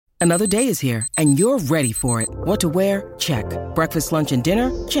Another day is here, and you're ready for it. What to wear? Check. Breakfast, lunch, and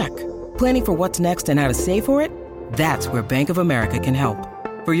dinner? Check. Planning for what's next and how to save for it? That's where Bank of America can help.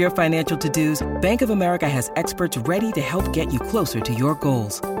 For your financial to-dos, Bank of America has experts ready to help get you closer to your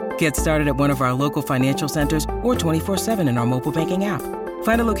goals. Get started at one of our local financial centers or 24/7 in our mobile banking app.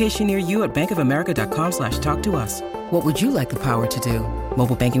 Find a location near you at bankofamerica.com/talktous. What would you like the power to do?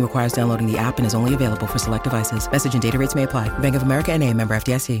 Mobile banking requires downloading the app and is only available for select devices. Message and data rates may apply. Bank of America N.A., member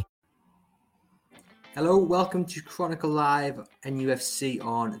FDIC. Hello, welcome to Chronicle Live and UFC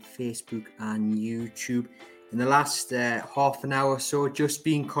on Facebook and YouTube. In the last half an hour or so, just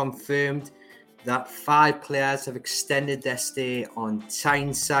been confirmed that 5 players have extended their stay on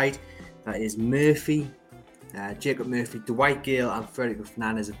Tyneside. That is Murphy, Jacob Murphy, Dwight Gale and Frederico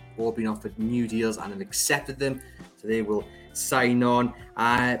Fernandez have all been offered new deals and have accepted them. So they will sign on.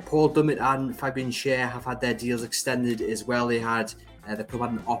 Paul Dummett and Fabian Scher have had their deals extended as well. The club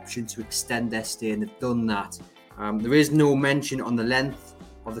had an option to extend their stay and they've done that. There is no mention on the length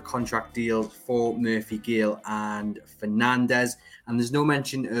of the contract deal for Murphy, Gale and Fernandez. And there's no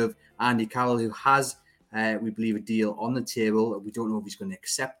mention of Andy Carroll, who has, we believe, a deal on the table. We don't know if he's going to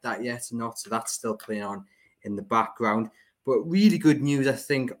accept that yet or not. So that's still playing on in the background. But really good news, I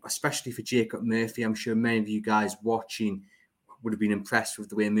think, especially for Jacob Murphy. I'm sure many of you guys watching would have been impressed with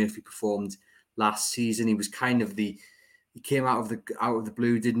the way Murphy performed last season. He was kind of he came out of the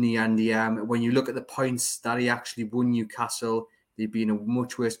blue, didn't he? And when you look at the points that he actually won Newcastle, they'd be in a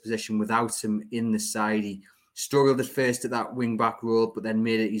much worse position without him in the side. He struggled at first at that wing-back role, but then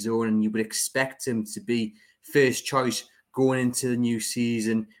made it his own, and you would expect him to be first choice going into the new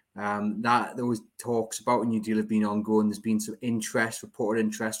season. That those talks about a new deal have been ongoing. There's been some reported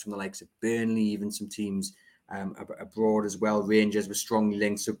interest from the likes of Burnley, even some teams abroad as well. Rangers were strongly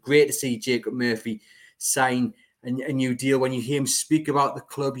linked. So great to see Jacob Murphy sign a new deal. When you hear him speak about the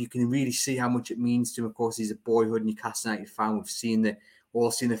club, you can really see how much it means to him. Of course, he's a boyhood Newcastle United fan. We've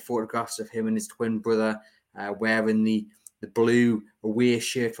all seen the photographs of him and his twin brother wearing the blue away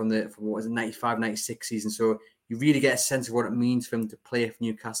shirt from what was it, 95-96 season. So you really get a sense of what it means for him to play for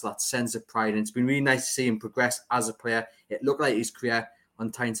Newcastle, that sense of pride. And it's been really nice to see him progress as a player. It looked like his career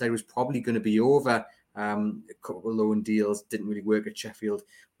on Tyneside was probably going to be over. A couple of loan deals didn't really work at Sheffield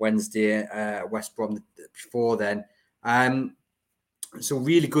Wednesday, West Brom before then. So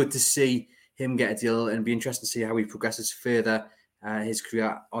really good to see him get a deal, and be interesting to see how he progresses further his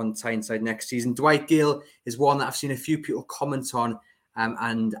career on Tyneside next season. Dwight Gale is one that I've seen a few people comment on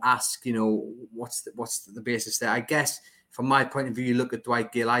and ask, what's the basis there? I guess from my point of view, you look at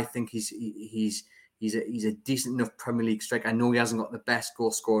Dwight Gale, I think he's a decent enough Premier League striker. I know he hasn't got the best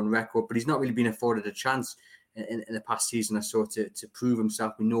goal scoring record, but he's not really been afforded a chance in the past season or so to prove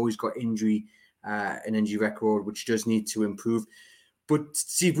himself. We know he's got an injury record, which does need to improve. But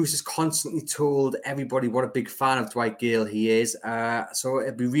Steve Bruce has constantly told everybody what a big fan of Dwight Gale he is. So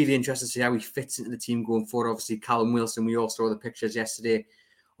it'd be really interesting to see how he fits into the team going forward. Obviously, Callum Wilson, we all saw the pictures yesterday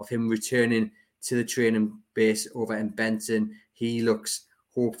of him returning to the training base over in Benton. He looks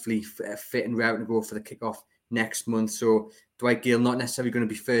hopefully fit and ready to go for the kickoff next month. So Dwight Gale not necessarily going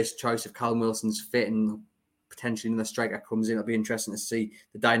to be first choice if Callum Wilson's fit and potentially another striker comes in. It'll be interesting to see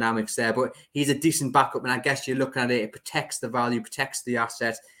the dynamics there. But he's a decent backup, and I guess you're looking at it protects the value, protects the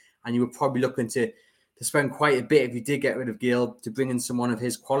asset, and you were probably looking to spend quite a bit if you did get rid of Gale to bring in someone of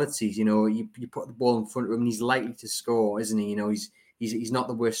his qualities. You put the ball in front of him and he's likely to score, isn't he? He's not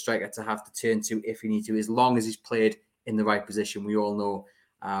the worst striker to have to turn to if you need to, as long as he's played in the right position. We all know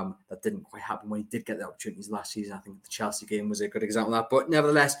that didn't quite happen when he did get the opportunities last season. I think the Chelsea game was a good example of that. But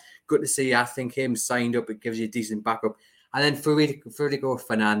nevertheless, good to see. I think him signed up. It gives you a decent backup. And then Frederico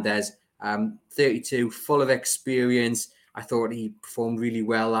Fernandez, 32, full of experience. I thought he performed really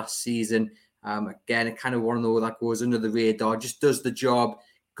well last season. Again, I kind of want to know that goes under the radar. Just does the job.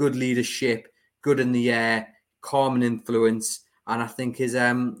 Good leadership. Good in the air. Calming influence. And I think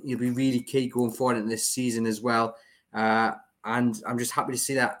he'll be really key going forward in this season as well. And I'm just happy to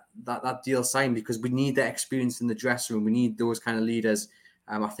see that deal signed, because we need that experience in the dressing room. We need those kind of leaders.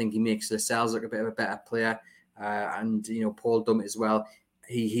 I think he makes Lascelles look a bit of a better player. And Paul Dummett as well.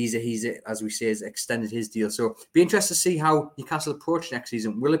 He's as we say, has extended his deal. So be interested to see how Newcastle approach next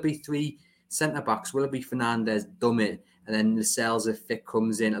season. Will it be 3 centre-backs? Will it be Fernandez, Dummett, and then Lascelles if Fit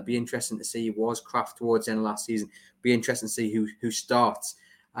comes in? It'll be interesting to see. It was Kraft towards the end of last season. Be interesting to see who starts.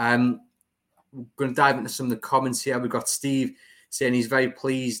 We're going to dive into some of the comments here. We've got Steve saying he's very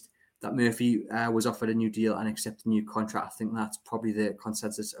pleased that Murphy was offered a new deal and accepted a new contract. I think that's probably the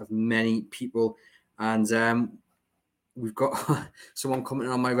consensus of many people. And we've got someone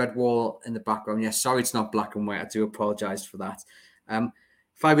commenting on my red wall in the background. Yeah, sorry it's not black and white. I do apologise for that.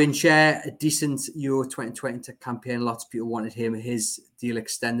 Fabian Schär, a decent Euro 2020 campaign. Lots of people wanted him. His deal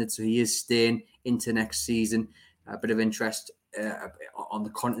extended, so he is staying into next season. A bit of interest on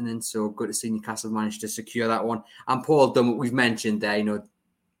the continent, so good to see Newcastle managed to secure that one. And Paul Dummett, we've mentioned there,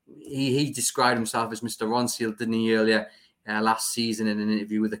 he described himself as Mr. Ronseal, didn't he, earlier last season in an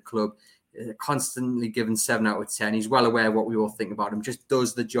interview with the club. Constantly given 7 out of 10. He's well aware of what we all think about him. Just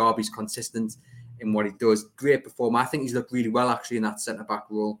does the job. He's consistent in what he does. Great performer. I think he's looked really well actually in that centre-back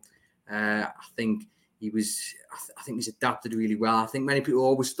role. I think he's adapted really well. I think many people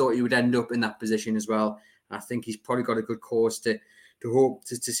always thought he would end up in that position as well. I think he's probably got a good cause to hope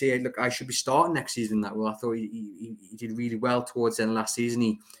to say, look, I should be starting next season in that role. I thought he did really well towards the end of last season.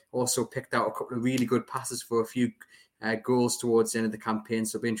 He also picked out a couple of really good passes for a few goals towards the end of the campaign.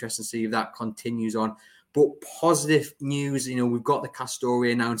 So it'll be interesting to see if that continues on. But positive news, we've got the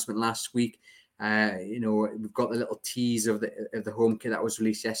Castore announcement last week. We've got the little tease of the home kit that was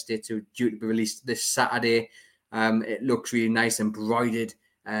released yesterday due to be released this Saturday. It looks really nice, embroidered.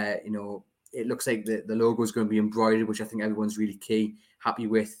 It looks like the logo is going to be embroidered, which I think everyone's really happy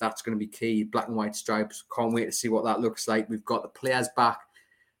with. That's going to be key. Black and white stripes. Can't wait to see what that looks like. We've got the players back.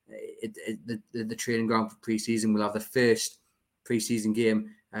 The training ground for pre-season. We'll have the first pre-season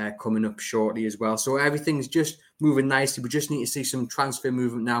game coming up shortly as well. So everything's just moving nicely. We just need to see some transfer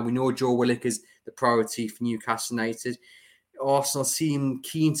movement now. We know Joe Willock is the priority for Newcastle United. Arsenal seem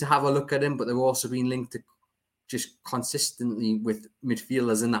keen to have a look at him, but they've also been linked to just consistently with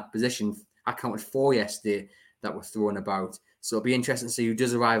midfielders in that position. I counted 4 yesterday that were thrown about. So it'll be interesting to see who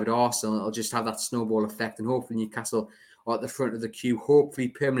does arrive at Arsenal. It'll just have that snowball effect, and hopefully Newcastle are at the front of the queue. Hopefully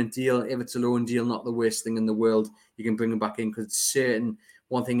permanent deal. If it's a loan deal, not the worst thing in the world. You can bring him back in, because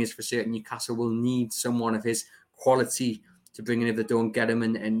one thing is for certain, Newcastle will need someone of his quality to bring in if they don't get him,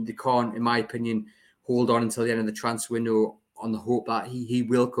 and they can't, in my opinion, hold on until the end of the transfer window on the hope that he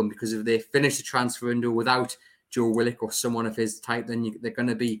will come, because if they finish the transfer window without Joe Willock or someone of his type, then they're going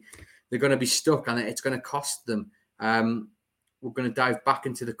to be stuck, and it's going to cost them. We're going to dive back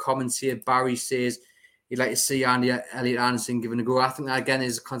into the comments here. Barry says he'd like to see Elliot Anderson given a go. I think that, again,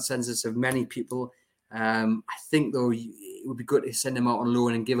 is a consensus of many people. I think, though, it would be good to send him out on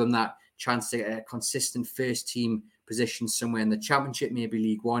loan and give him that chance to get a consistent first-team position somewhere in the Championship, maybe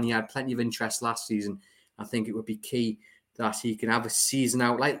League One. He had plenty of interest last season. I think it would be key that he can have a season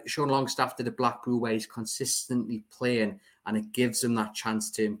out like Sean Longstaff did at Blackpool, where he's consistently playing, and it gives him that chance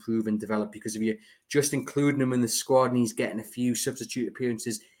to improve and develop. Because if you're just including him in the squad and he's getting a few substitute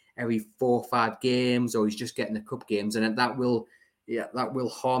appearances every 4 or 5 games, or he's just getting the cup games, and that will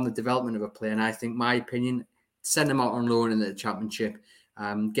harm the development of a player. And I think, my opinion, send him out on loan in the Championship,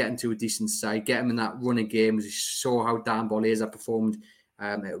 get him to a decent side, get him in that run of games. We saw how Dan Boleza performed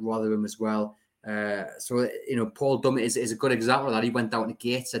at Rotherham as well. Paul Dummett is a good example of that. He went down to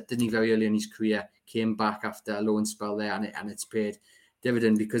Gateshead, didn't he, very early in his career, came back after a loan spell there, and it's paid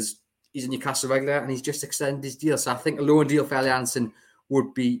dividend because he's a Newcastle regular and he's just extended his deal. So I think a loan deal for Elliot Anderson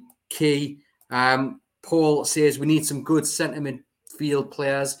would be key. Paul says we need some good centre midfield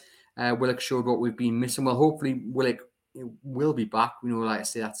players. Willock showed what we've been missing. Well, hopefully Willock will be back. We know, like I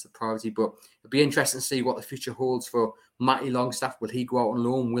say, that's the priority, but it'll be interesting to see what the future holds for Matty Longstaff. Will he go out on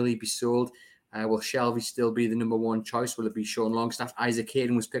loan? Will he be sold? Will Shelvey still be the number one choice? Will it be Sean Longstaff? Isaac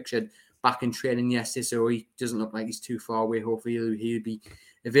Hayden was pictured back in training yesterday, so he doesn't look like he's too far away. Hopefully he'll be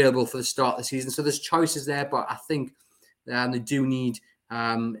available for the start of the season. So there's choices there, but I think they do need,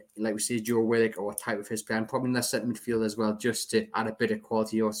 like we say, Joe Willock or a type of his player, and probably in their centre midfield as well, just to add a bit of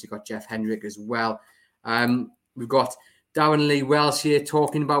quality. Also got Jeff Hendrick as well. We've got Darren Lee Wells here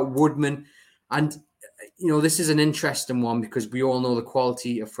talking about Woodman, and this is an interesting one because we all know the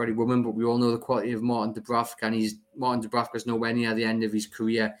quality of Freddie Woodman, but we all know the quality of Martin Dubravka, and Martin Dubravka's nowhere near the end of his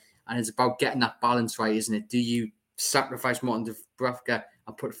career, and it's about getting that balance right, isn't it? Do you sacrifice Martin Dubravka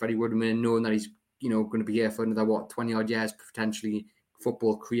and put Freddie Woodman in, knowing that he's going to be here for another 20-odd years potentially,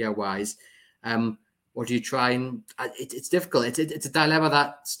 football career-wise? Or do you try and it's difficult. It's a dilemma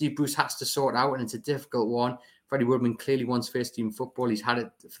that Steve Bruce has to sort out, and it's a difficult one. Freddie Woodman clearly wants first-team football. He's had it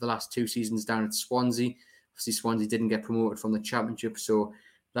for the last 2 seasons down at Swansea. Obviously, Swansea didn't get promoted from the Championship, so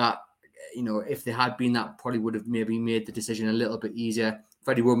that, if they had been, that probably would have maybe made the decision a little bit easier.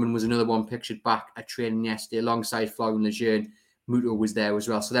 Freddie Woodman was another one pictured back at training yesterday alongside Florian Lejeune. Muto was there as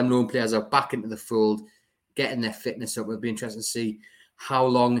well. So them lone players are back into the fold, getting their fitness up. It'll be interesting to see how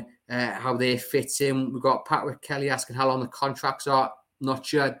long, how they fit in. We've got Patrick Kelly asking how long the contracts are. Not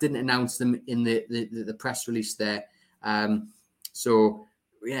sure. Didn't announce them in the press release there. So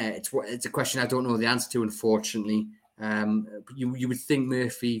yeah, it's a question I don't know the answer to, unfortunately. You would think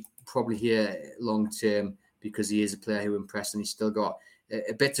Murphy probably here long term, because he is a player who impressed, and he's still got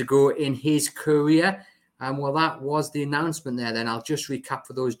a bit to go in his career. Well, that was the announcement there. Then I'll just recap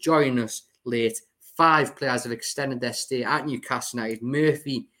for those joining us late. 5 players have extended their stay at Newcastle United.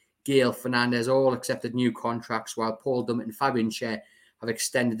 Murphy, Gale, Fernandez all accepted new contracts, while Paul Dummett and Fabian Schär have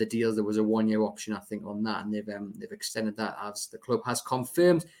extended the deals. There was a 1-year option, I think, on that, and they've extended that as the club has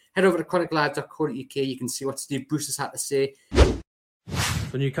confirmed. Head over to chroniclelive.co.uk. You can see what Steve Bruce has had to say.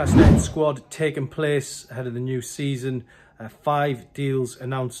 The Newcastle United squad taking place ahead of the new season. 5 deals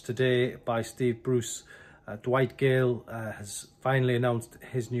announced today by Steve Bruce. Dwight Gale has finally announced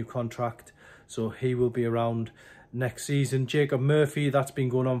his new contract, so he will be around next season. Jacob Murphy, that's been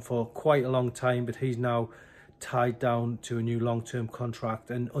going on for quite a long time, but he's now tied down to a new long-term contract.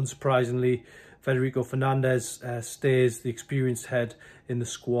 And unsurprisingly, Federico Fernandez stays, the experienced head in the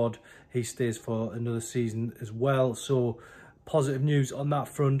squad. He stays for another season as well. So positive news on that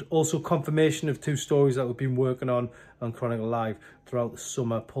front. Also confirmation of 2 stories that we've been working on Chronicle Live throughout the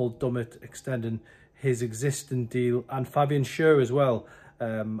summer. Paul Dummett extending his existing deal, and Fabian Schär as well.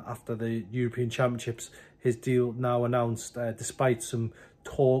 After the European Championships, his deal now announced, despite some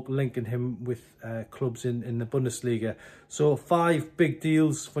talk linking him with clubs in the Bundesliga. So 5 big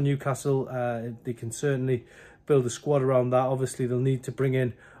deals for Newcastle. They can certainly build a squad around that. Obviously, they'll need to bring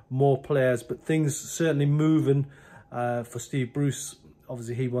in more players, but things certainly moving for Steve Bruce.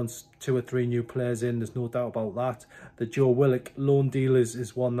 Obviously, he wants 2 or 3 new players in. There's no doubt about that. The Joe Willock loan deal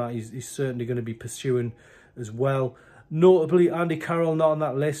is one that he's certainly going to be pursuing as well. Notably, Andy Carroll not on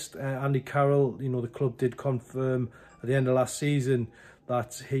that list. Andy Carroll, you know, the club did confirm at the end of last season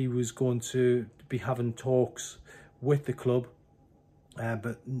that he was going to be having talks with the club,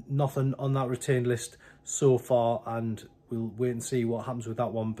 but nothing on that retained list so far, and we'll wait and see what happens with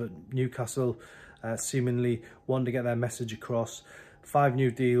that one. But Newcastle seemingly wanting to get their message across. 5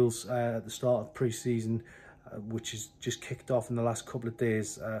 new deals at the start of pre-season, which is just kicked off in the last couple of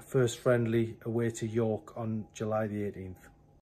days. First friendly away to York on July the 18th.